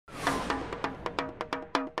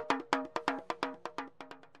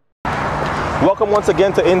Welcome once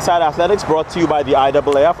again to Inside Athletics, brought to you by the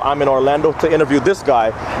IAAF. I'm in Orlando to interview this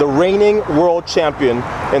guy, the reigning world champion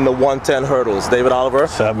in the 110 hurdles. David Oliver.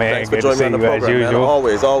 What's up, man? Thanks for joining me on the program, man.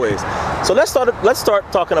 Always, always. So let's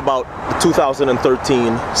start talking about the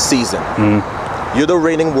 2013 season. You're the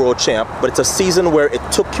reigning world champ, but it's a season where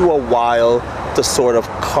it took you a while to sort of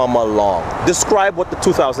come along. Describe what the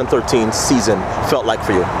 2013 season felt like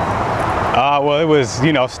for you. Well, it was,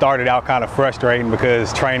 started out kind of frustrating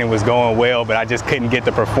because training was going well, but I just couldn't get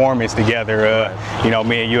the performance together.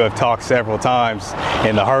 Me and you have talked several times.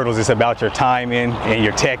 In the hurdles, it's about your timing and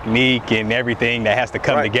your technique and everything that has to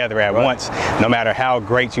come together at once. No matter how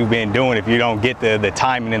great you've been doing, if you don't get the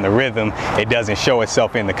timing and the rhythm, it doesn't show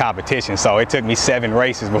itself in the competition. So it took me 7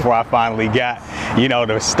 races before I finally got,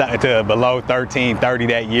 to below 13:30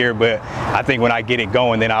 that year. But I think when I get it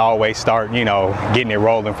going, then I always start, getting it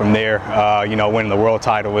rolling from there. Winning the world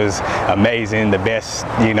title was amazing, the best,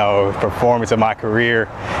 performance of my career,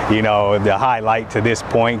 the highlight to this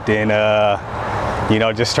point, and,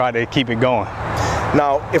 just try to keep it going.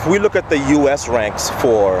 Now, if we look at the U.S. ranks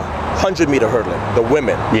for 100-meter hurdling, the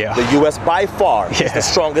women, the U.S. by far is the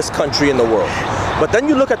strongest country in the world. But then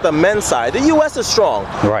you look at the men's side, the U.S. is strong.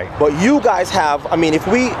 Right. But you guys have,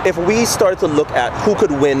 if we started to look at who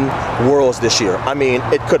could win worlds this year,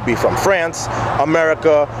 it could be from France,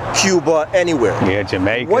 America, Cuba, anywhere. Yeah,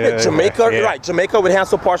 Jamaica. What is Jamaica? Right, Jamaica with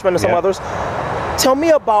Hansel Parchman and some others. Tell me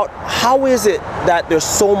about how is it that there's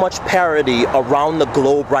so much parity around the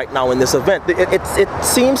globe right now in this event? It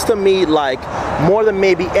seems to me like more than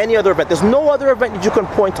maybe any other event. There's no other event that you can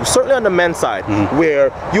point to, certainly on the men's side,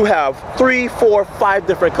 where you have 3, 4, 5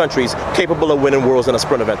 different countries capable of winning worlds in a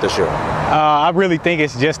sprint event this year. I really think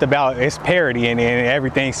it's just about parity and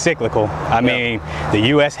everything's cyclical. The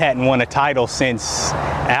U.S. hadn't won a title since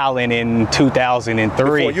Allen in 2003.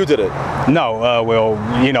 Before you did it? No,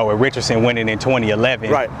 with Richardson winning in 2011.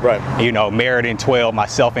 Right. Merritt in 12,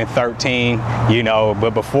 myself in 13,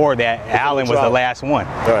 but before that, Allen was the last one.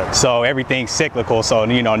 Right. So everything's cyclical. So,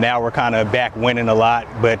 now we're kind of back winning a lot.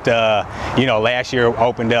 But, last year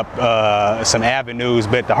opened up some avenues,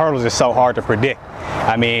 but the hurdles are so hard to predict.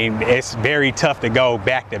 It's very tough to go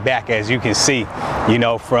back to back, as you can see,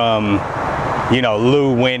 from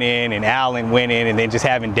Lou winning and Allen winning, and then just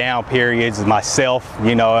having down periods. Myself,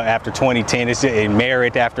 after 2010, it's just, and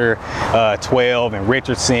Merritt after 12, and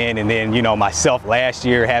Richardson, and then myself last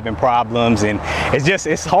year having problems, and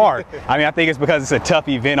it's hard. I think it's because it's a tough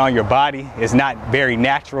event on your body. It's not very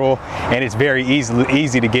natural, and it's very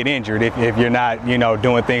easy to get injured if you're not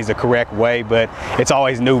doing things the correct way. But it's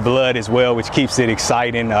always new blood as well, which keeps it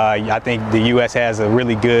exciting. I think the U.S. has a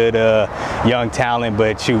really good young talent,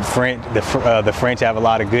 but the French have a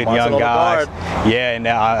lot of good young guys. Yeah, and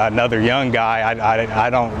another young guy, I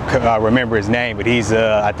don't remember his name, but he's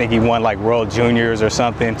I think he won like World Juniors or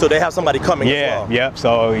something. So they have somebody coming as well. Yep.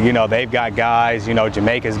 So they've got guys.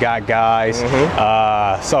 Jamaica's got guys.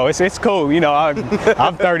 So it's cool.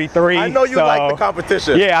 I'm 33. I know you like the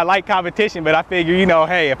competition. Yeah, I like competition, but I figure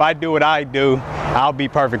hey, if I do what I do, I'll be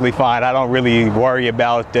perfectly fine. I don't really worry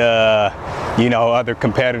about other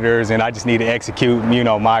competitors, and I just need to execute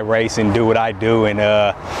my race and do what I do. And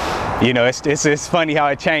it's funny how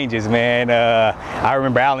it changes, man. I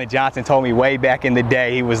remember Alan Johnson told me way back in the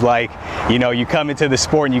day, he was like, you come into the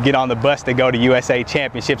sport and you get on the bus to go to USA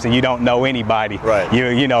Championships and you don't know anybody. Right.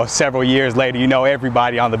 Several years later, you know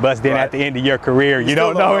everybody on the bus. Then at the end of your career, you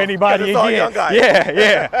don't know anybody again. All young guys.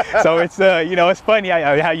 Yeah. So it's it's funny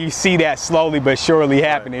how you see that slowly but surely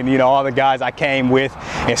happening. All the guys I came with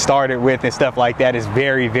and started with and stuff like that, is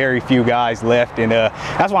very, very few guys left, and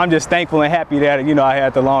that's why I'm just thankful and happy that I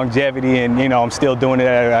had the longevity, and I'm still doing it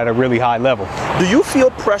at a really high level. Do you feel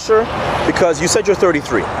pressure, because you said you're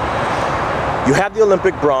 33? You have the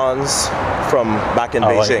Olympic bronze from back in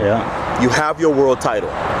Beijing. You have your world title,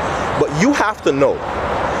 but you have to know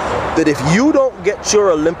that if you don't get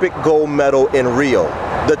your Olympic gold medal in Rio,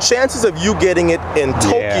 the chances of you getting it in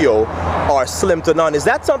Tokyo are slim to none. Is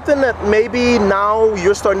that something that maybe now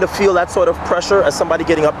you're starting to feel that sort of pressure as somebody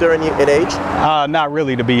getting up there in age? Not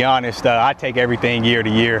really, to be honest. I take everything year to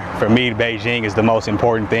year. For me, Beijing is the most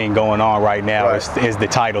important thing going on right now. Is the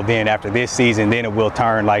title. Then after this season, then it will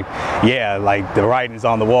turn like the writing's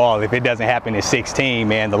on the wall. If it doesn't happen in 16,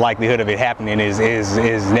 man, the likelihood of it happening is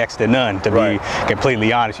next to none, to be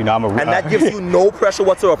completely honest. And that gives you no pressure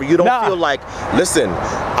whatsoever. You don't feel like, listen,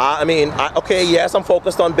 okay, yes, I'm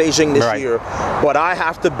focused on Beijing this year, but I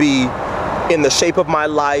have to be in the shape of my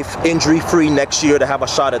life, injury-free next year to have a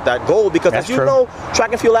shot at that goal, because as you know,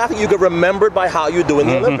 track and field athlete, you get remembered by how you do in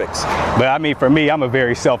the Olympics. But for me, I'm a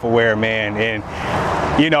very self-aware man, and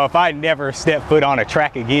you know, if I never stepped foot on a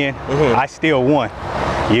track again, I still won.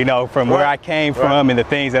 You know, from where I came from and the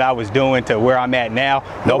things that I was doing to where I'm at now,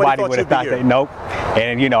 nobody would have thought that. Nope.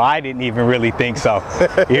 And you know, I didn't even really think so.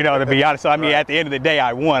 You know, to be honest. So I mean, at the end of the day,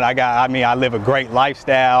 I won. I live a great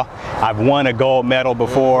lifestyle. I've won a gold medal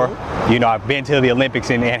before. You know, I've been to the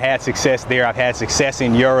Olympics and had success there. I've had success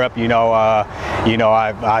in Europe. You know,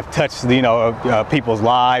 I've touched, you know, people's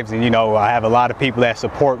lives, and you know, I have a lot of people that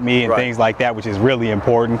support me and things like that, which is really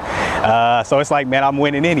important. So it's like, man, I'm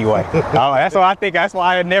winning anyway. That's why I think that's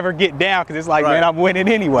why I never get down, because it's like, man, I'm winning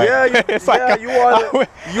anyway. Yeah, it's like, you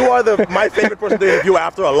are my favorite person to interview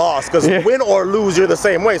after a loss, because win or lose, you're the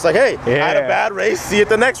same way. It's like, hey, I had a bad race, see you at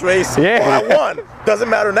the next race. Or I won. Doesn't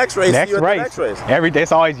matter, next race, see you at the next race. Every day,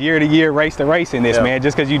 it's always year to year, race to race in this, man.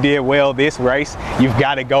 Just because you did well this race, you've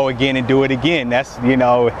got to go again and do it again. That's, you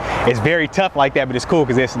know, it's very tough like that, but it's cool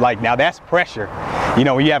because it's like, now that's pressure. You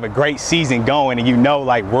know, when you have a great season going and you know,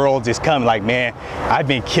 like, Worlds is coming, like, man, I've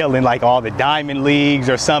been killing like all the Diamond Leagues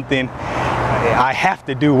or something. I have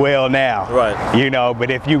to do well now. Right. You know, but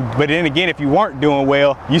then again, if you weren't doing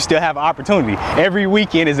well, you still have an opportunity. Every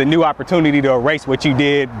weekend is a new opportunity to erase what you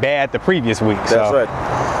did bad the previous week. That's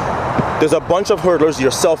right. There's a bunch of hurdlers,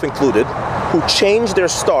 yourself included, who changed their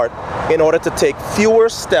start in order to take fewer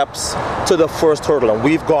steps to the first hurdle. And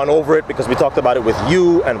we've gone over it because we talked about it with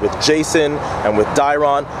you and with Jason and with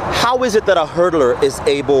Dairon. How is it that a hurdler is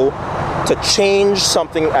able to change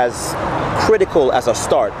something as critical as a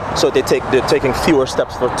start, so they're taking fewer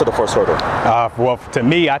steps to the first hurdle? Well, to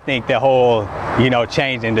me, I think the whole, you know,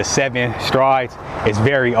 change into 7 strides is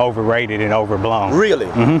very overrated and overblown. Really?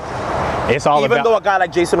 It's all even though a guy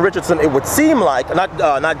like Jason Richardson, it would seem like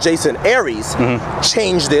not Jason Aries,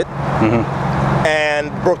 changed it and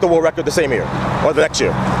broke the world record the same year or the next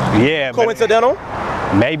year. Yeah. Coincidental?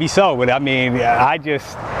 Maybe so, but I mean, I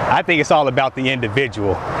think it's all about the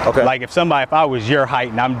individual. Okay. Like if I was your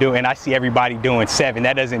height and I see everybody doing 7,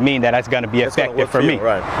 that doesn't mean that that's going to be effective for me.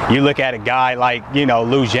 Right. You look at a guy like, you know,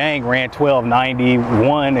 Lou Zhang ran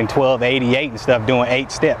 1291 and 1288 and stuff, doing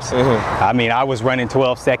 8 steps. I mean, I was running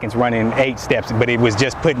 12 seconds, running 8 steps, but it was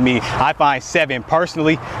just putting me, I find 7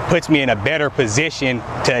 personally puts me in a better position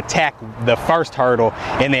to attack the first hurdle,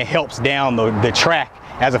 and then helps down the track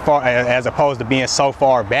as opposed to being so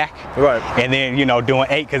far back. Right. And then, you know, doing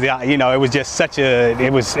 8, because, you know, it was just such a,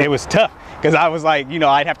 it was tough. Because I was like, you know,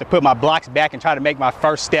 I'd have to put my blocks back and try to make my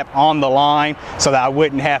first step on the line so that I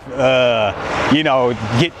wouldn't have, you know,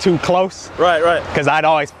 get too close. Right, right. Because I'd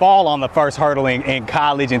always fall on the first hurdle in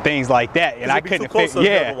college and things like that, and I couldn't figure.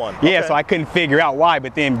 So I couldn't figure out why.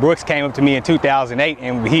 But then Brooks came up to me in 2008,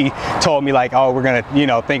 and he told me like, oh, we're gonna, you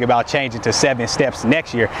know, think about changing to 7 steps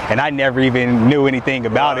next year, and I never even knew anything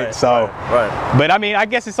about it. So, but I mean, I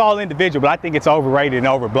guess it's all individual, but I think it's overrated and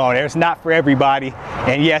overblown. It's not for everybody,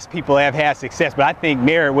 and yes, people have had success, but I think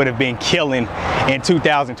Merritt would have been killing in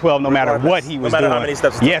 2012 no matter what he was doing. No matter how many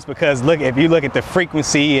steps. Yes, because look, if you look at the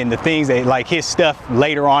frequency and the things that, like his stuff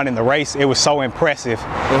later on in the race, it was so impressive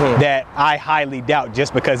that I highly doubt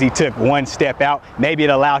just because he took 1 step out, maybe it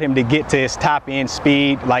allowed him to get to his top end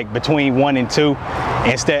speed like between 1 and 2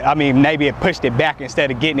 instead. I mean, maybe it pushed it back instead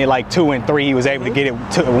of getting it like 2 and 3, he was able to get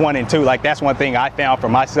it to 1 and 2. Like that's one thing I found for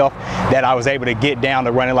myself, that I was able to get down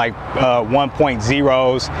to running like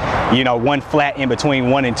 1.0s, you know, 1 flat in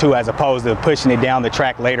between 1 and 2, as opposed to pushing it down the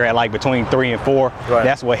track later at like between 3 and 4. Right.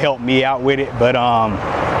 That's what helped me out with it, but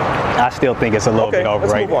I still think it's a little bit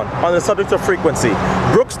overrated. Let's move on. On the subject of frequency,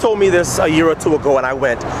 Brooks told me this a year or 2 ago, and I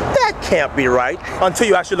went, that can't be right, until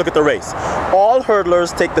you actually look at the race. All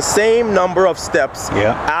hurdlers take the same number of steps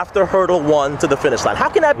after hurdle 1 to the finish line. How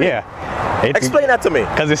can that be? Explain that to me.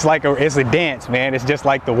 Because it's like it's a dance, man. It's just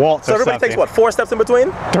like the waltz. So everybody takes what, 4 steps in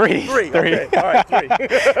between? 3. 3. Okay. All right, 3.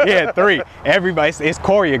 Yeah, 3. Everybody, it's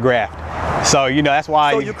choreographed. So, you know, that's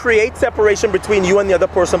why. So you create separation between you and the other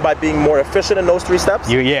person by being more efficient in those 3 steps?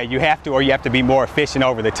 You have to, or you have to be more efficient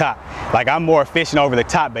over the top. Like I'm more efficient over the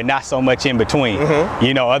top, but not so much in between.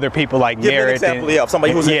 You know, other people like Merritt. Give me an example, of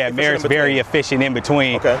somebody who's Merritt's very efficient in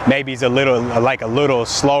between. Maybe he's a little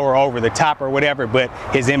slower over the top or whatever, but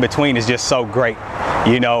his in between is just so great.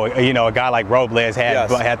 You know, a guy like Robles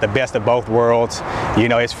had the best of both worlds. You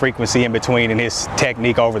know, his frequency in between and his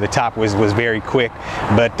technique over the top was very quick.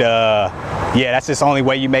 But yeah, that's just the only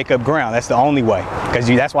way you make up ground. That's the only way, because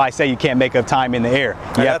that's why I say you can't make up time in the air.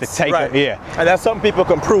 You have to take it. Yeah, and that's something people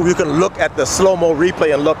can prove. You can look at the slow-mo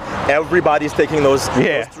replay and look. Everybody's taking those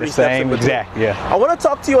 3 steps in between. I want to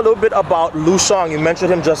talk to you a little bit about Lu Shang. You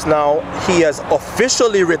mentioned him just now. He has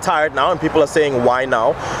officially retired now, and people are saying why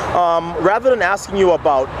now. Rather than asking you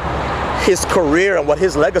about his career and what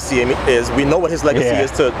his legacy is. We know what his legacy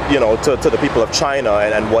is to, you know, to the people of China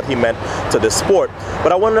and what he meant to this sport.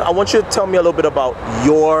 But I want you to tell me a little bit about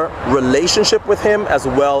your relationship with him, as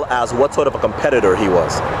well as what sort of a competitor he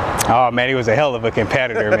was. Oh man, he was a hell of a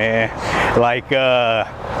competitor, man. Like,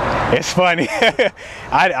 it's funny.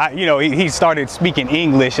 You know, he started speaking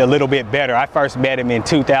English a little bit better. I first met him in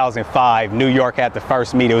 2005. New York had the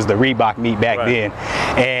first meet. It was the Reebok meet back then.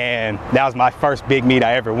 And that was my first big meet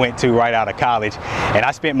I ever went to right out of college. And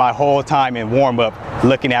I spent my whole time in warm-up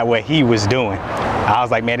looking at what he was doing. I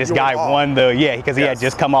was like, man, this guy won the, because he had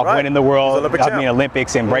just come off winning the world,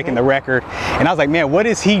 Olympics and breaking the record. And I was like, man, what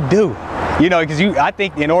does he do? You know, because I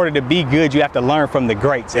think in order to be good, you have to learn from the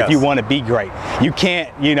greats if you want to be great. You can't,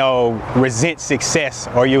 you know, resent success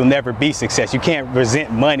or you'll never be success. You can't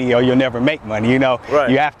resent money or you'll never make money, you know.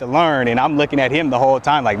 You have to learn. And I'm looking at him the whole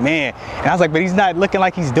time like, man. And I was like, but he's not looking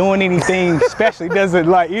like he's doing anything special. He doesn't,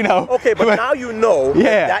 like, you know. Okay, but now you know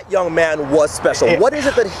that young man was special. What is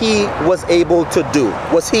it that he was able to do?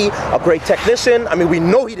 Was he a great technician? I mean, we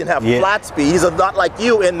know he didn't have flat speed. He's not like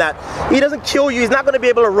you in that he doesn't kill you. He's not going to be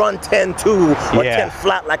able to run 10-2 or 10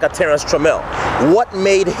 flat like a Terrence Trammell. What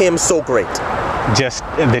made him so great? Just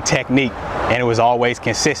the technique, and it was always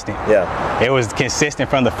consistent. It was consistent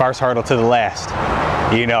from the first hurdle to the last.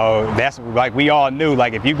 You know, that's like we all knew,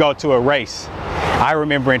 like if you go to a race, I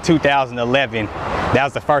remember in 2011, that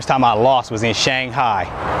was the first time I lost, was in Shanghai,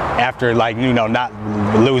 after, like, you know, not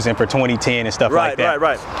losing for 2010 and stuff like that.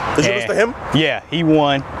 Did you lose to him? Yeah, he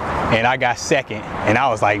won and I got second, and I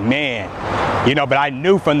was like, man, you know, but I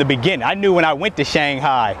knew from the beginning. I knew when I went to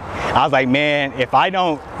Shanghai, I was like, man, if I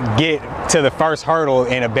don't get to the first hurdle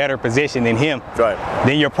in a better position than him,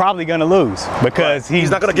 then you're probably going to lose, because he's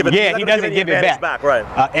not going to give it. He doesn't give it back.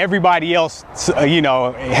 Everybody else, you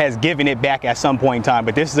know, has given it back at some point in time,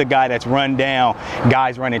 but this is a guy that's run down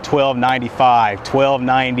guys running 12.95,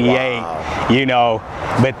 12.98, you know.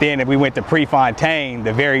 But then we went to Prefontaine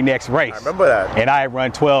the very next race. I remember that. And I had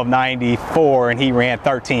run 12.94 and he ran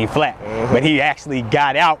 13 flat. But he actually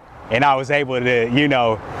got out, and I was able to, you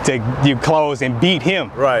know, to close and beat him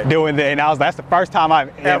doing that. And that's the first time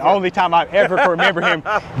and only time I've ever remember him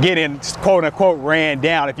getting quote unquote ran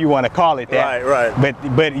down, if you want to call it that.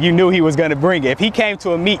 But you knew he was going to bring it. If he came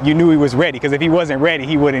to a meet, you knew he was ready, because if he wasn't ready,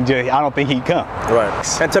 he wouldn't I don't think he'd come.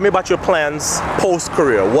 And tell me about your plans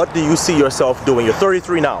post-career. What do you see yourself doing? You're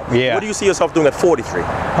 33 now. What do you see yourself doing at 43?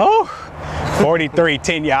 Oh, 43,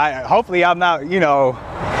 10 years. Hopefully I'm not, you know,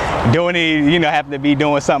 doing it, you know, happen to be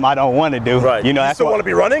doing something I don't want to do. You know, you still want to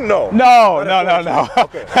be running? No. No.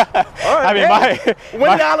 Okay. All right. I mean,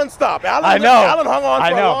 when did Alan stop? Alan hung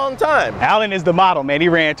on for a long time. Alan is the model, man. He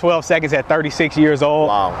ran 12 seconds at 36 years old.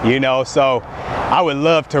 Wow. You know, so I would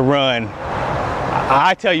love to run.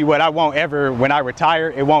 I tell you what, I won't ever, when I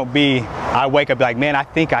retire, it won't be, I wake up like, man, I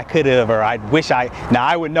think I could have, or I wish now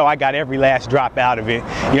I would know I got every last drop out of it.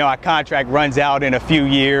 You know, our contract runs out in a few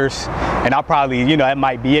years, and I'll probably, you know, that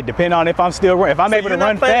might be it, depending on if I'm still running. If I'm able to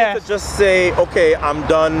run fast. To just say, okay, I'm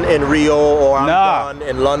done in Rio, or I'm done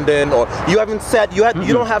in London, or you haven't said, you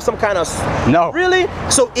don't have some kind of. No. Really?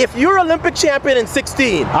 So if you're Olympic champion in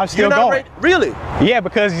 16, I'm still going. Really? Yeah,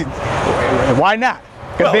 because why not?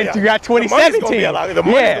 Because then you got 2017. The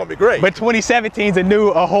money's gonna be great. But 2017 is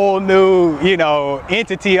a whole new, you know,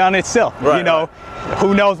 entity on itself. You know,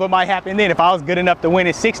 who knows what might happen then? If I was good enough to win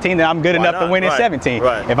in 16, then I'm good enough to win in 17.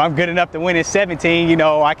 If I'm good enough to win in 17, you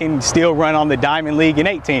know, I can still run on the Diamond League in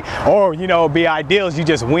 18. Or, you know, be ideal is you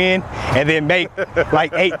just win and then make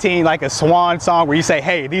like 18 like a swan song where you say,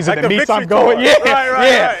 hey, these are the meets I'm going.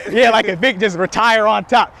 Yeah, like a big, just retire on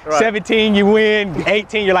top. 17 you win,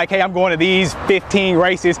 18 you're like, hey, I'm going to these 15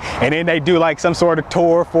 races, and then they do like some sort of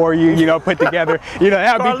tour for you, you know, put together. You know,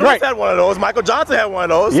 that would be great. Had one of those. Michael Johnson had one of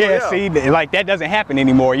those. Yeah, see, like that doesn't happen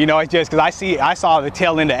anymore. You know, it's just because I saw the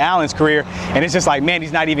tail end of Allen's career, and it's just like, man,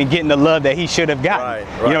 he's not even getting the love that he should have gotten.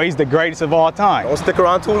 You know, he's the greatest of all time. Don't stick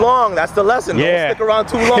around too long. That's the lesson. Don't stick around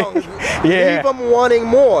too long. Leave them wanting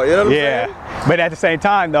more. You know what I'm saying? But at the same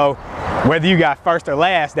time, though, whether you got first or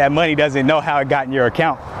last, that money doesn't know how it got in your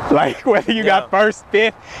account. Like whether you got first,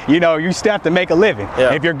 fifth, you know, you still have to make a living.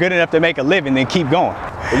 If you're good enough to make a living, then keep going.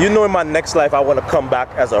 You know, in my next life, I want to come back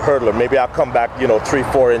as a hurdler. Maybe I'll come back, you know,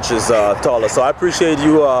 3-4 inches taller. So I appreciate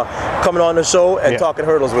you coming on the show and talking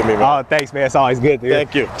hurdles with me, man. Oh, thanks, man. It's always good to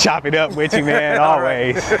Thank you. Chop it up with you, man.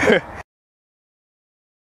 Always.